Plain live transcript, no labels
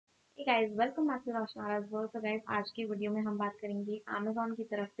Guys welcome back to रोशनाराज world. तो guys आज की वीडियो में हम बात करेंगे अमेज़न की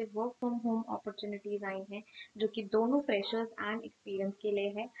तरफ से वर्क फ्रॉम होम अपॉर्चुनिटीज आई हैं जो कि दोनों फ्रेशर्स एंड एक्सपीरियंस के लिए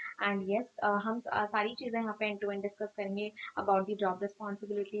है। एंड यस हम सारी चीज़ें यहाँ पे एंड टू एंड डिस्कस करेंगे about the job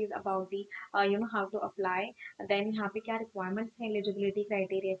responsibilities, about the how to apply, then यहाँ पे क्या रिक्वायरमेंट्स हैं, एलिजिबिलिटी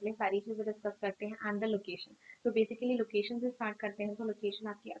क्राइटेरिया के लिए सारी चीज़ें डिस्कस करते हैं एंड द लोकेशन। तो बेसिकली लोकेशन से स्टार्ट करते हैं। तो लोकेशन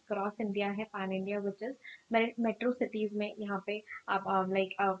आपकी अक्रॉस इंडिया है, pan India, which is metro cities में यहाँ पे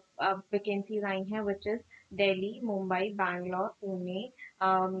आप वैकेंसीज आई हैं which is Delhi, Mumbai, Bangalore, Pune,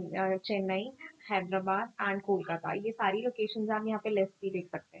 Chennai, Hyderabad and Kolkata. ये सारी लोकेशंस आप यहाँ पे लिस्ट भी देख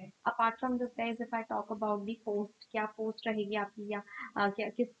सकते हैं। Apart from this guys, if I talk about the post, क्या पोस्ट रहेगी आपकी या क्या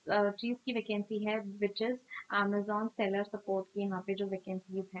किस चीज़ की वैकेंसी है, which is Amazon seller support की यहाँ पे जो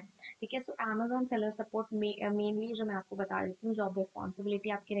वैकेंसीज हैं। ठीक है, सो अमेजॉन सेलर सपोर्ट मेनली जो मैं आपको बता देती हूँ जॉब रिस्पॉन्सिबिलिटी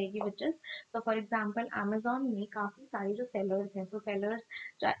आपकी रहेगी विच इज, तो फॉर एग्जाम्पल अमेजॉन में काफ़ी सारे जो सेलर्स हैं, तो सेलर्स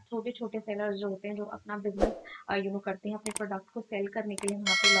छोटे छोटे सेलर्स जो होते हैं जो अपना बिजनेस करते हैं, अपने प्रोडक्ट को सेल करने के लिए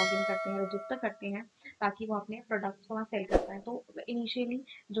वहाँ पे लॉग इन करते हैं, रजिस्टर करते हैं ताकि वो अपने प्रोडक्ट्स को वहाँ सेल कर पाए। तो इनिशियली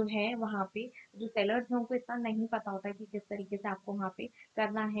जो है वहाँ पे जो सेलर्स हैं उनको इतना नहीं पता होता है कि किस तरीके से आपको वहाँ पे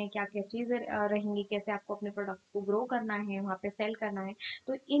करना है, क्या क्या चीज़ें रहेंगी, कैसे आपको अपने प्रोडक्ट्स को ग्रो करना है, वहाँ पे सेल करना है।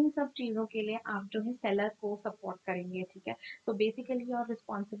 तो इन सब चीज़ों के लिए आप जो है सेलर को सपोर्ट करेंगे। ठीक है, तो basically your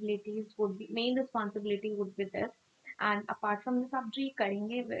responsibilities would be, main responsibility would be this. And apart from this आप जो ये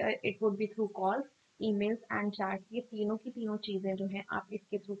करेंगे it would be through calls, emails and chat. ये तीनों की तीनों चीज़ें जो हैं आप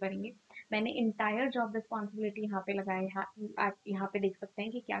इसके थ्रू करेंगे। मैंने इंटायर जॉब रिस्पॉन्सिबिलिटी यहाँ पे लगाया है। आप यहाँ पे देख सकते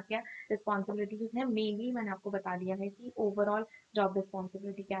हैं कि क्या क्या रिस्पॉन्सिबिलिटीज हैं। मेनली मैंने आपको बता दिया है कि ओवरऑल जॉब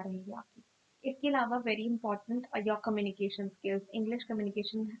रिस्पॉन्सिबिलिटी क्या रहेगी आपकी। इसके अलावा very important your communication skills, English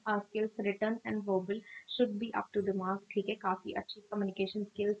communication skills return and verbal should be up to the mark. ठीक है, काफ़ी अच्छी कम्युनिकेशन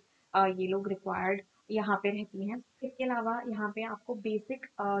स्किल्स ये लोग रिक्वायर्ड यहाँ पे रहती हैं। इसके अलावा यहाँ पे आपको बेसिक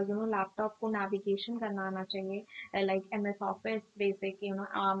लैपटॉप को नेविगेशन करना आना चाहिए, like MS office basic,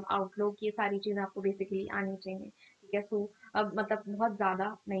 outlook, ये सारी चीज़ें आपको बेसिकली आनी चाहिए। ठीक है, सो अब मतलब बहुत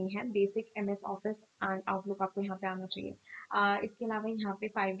ज़्यादा नहीं है, basic MS office and outlook आपको यहाँ पे आना चाहिए। इसके अलावा यहाँ पे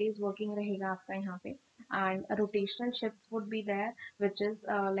 5 days वर्किंग रहेगा आपका यहाँ पे। And rotational shifts would be there which is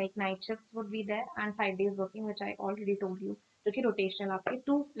like night shifts would be there and 5 days working which I already told you, जो कि रोटेशनल आपके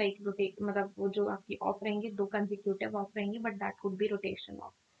टू लाइक रोटेट मतलब वो जो आपकी ऑफ रहेंगे, 2 कंजिक्यूटिव ऑफ रहेंगे, but that could be rotational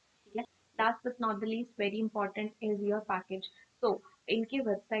of. ठीक है, last but not the least very important is your package. सो इनके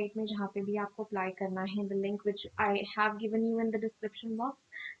वेबसाइट में जहाँ पे भी आपको अप्लाई करना है, the link which I have given you in the description box,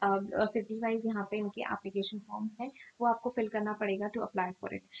 city wise यहाँ पे इनके एप्लीकेशन फॉर्म्स हैं, वो आपको फिल करना पड़ेगा टू अप्लाई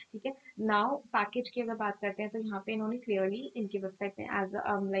फॉर इट। ठीक है, नाउ पैकेज की अगर बात करते हैं तो यहाँ पे इन्होंने क्लियरली इनकी वेबसाइट में as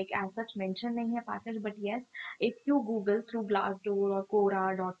like as such mention नहीं है package, but yes if you Google through Glassdoor और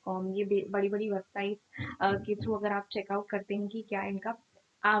कोरा.com, ये बड़ी बड़ी वेबसाइट के थ्रू अगर आप चेकआउट करते हैं कि क्या इनका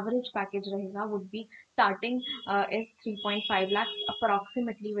एवरेज पैकेज रहेगा, would be starting is 3.5 lakhs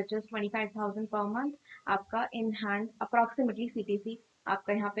approximately, which is 25,000 per month आपका इन हैंड अप्रॉक्सीमेटली। सीटीसी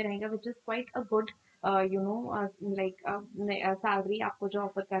आपका यहाँ पे रहेगा which is quite a good like salary आपको जो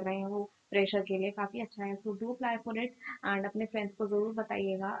ऑफर कर रहे हैं वो प्रेशर के लिए काफ़ी अच्छा है। So do apply for it and अपने फ्रेंड्स को ज़रूर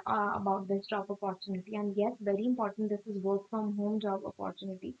बताइएगा about this job opportunity. And yes very important, this is work from home job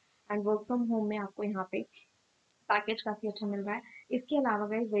opportunity and work from home में आपको यहाँ पे पैकेज काफ़ी अच्छा मिल रहा है। इसके अलावा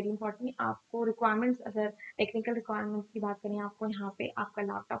गाइस वेरी इंपॉर्टेंट, आपको रिक्वायरमेंट्स, अगर टेक्निकल रिक्वायरमेंट्स की बात करें, आपको यहाँ पे आपका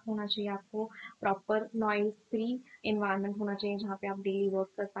लैपटॉप होना चाहिए, आपको प्रॉपर नॉइज फ्री इन्वायरमेंट होना चाहिए जहाँ पे आप डेली वर्क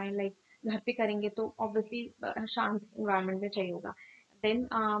कर पाएँ। लाइक घर पे करेंगे तो ऑब्वियसली शांत इन्वायरमेंट में चाहिए होगा। Then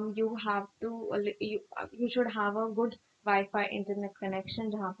you have to you should have a good wifi internet connection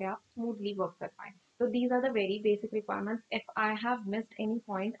जहाँ पे आप स्मूथली वर्क कर पाएँ। तो these are the very basic requirements. If I have missed any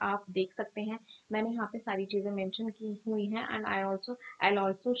point आप देख सकते हैं, मैंने यहाँ पे सारी चीज़ें मेंशन की हुई हैं and I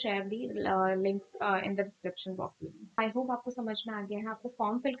also share the links in the description box. I hope आपको समझ में आ गया है। आपको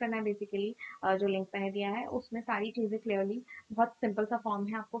फॉर्म फिल करना है बेसिकली, जो लिंक मैंने दिया है उसमें सारी चीज़ें क्लियरली, बहुत सिंपल सा फॉर्म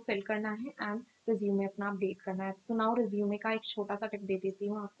है, आपको फिल करना है एंड रिज्यूमे अपना अपडेट करना है। तो नाउ रिज्यूमे का एक छोटा सा टिप दे देती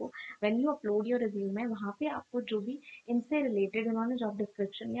हूँ आपको। When you upload your resume, वहाँ पे आपको जो भी इनसे रिलेटेड उन्होंने जॉब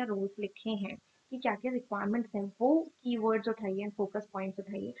डिस्क्रिप्शन या रोल्स लिखे हैं कि क्या क्या रिक्वायरमेंट्स हैं, वो कीवर्ड्स उठाइए एंड फोकस पॉइंट्स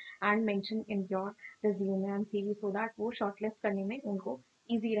उठाइए and mention in your resume and CV, so that वो शॉर्टलिस्ट करने में उनको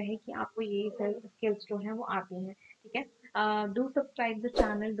ईजी रहे कि आपको ये स्किल्स जो हैं वो आती हैं। ठीक है, do subscribe the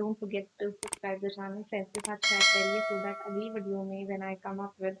channel, don't forget to subscribe the channel, friends के साथ शेयर करिए सो दैट अगली वीडियो में when I come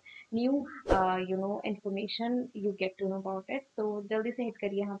up with new information you get to know about it. तो जल्दी से हिट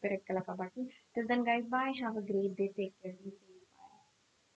करिए यहाँ पे रेड कलर का button. Till then guys, bye, have a great day, take care.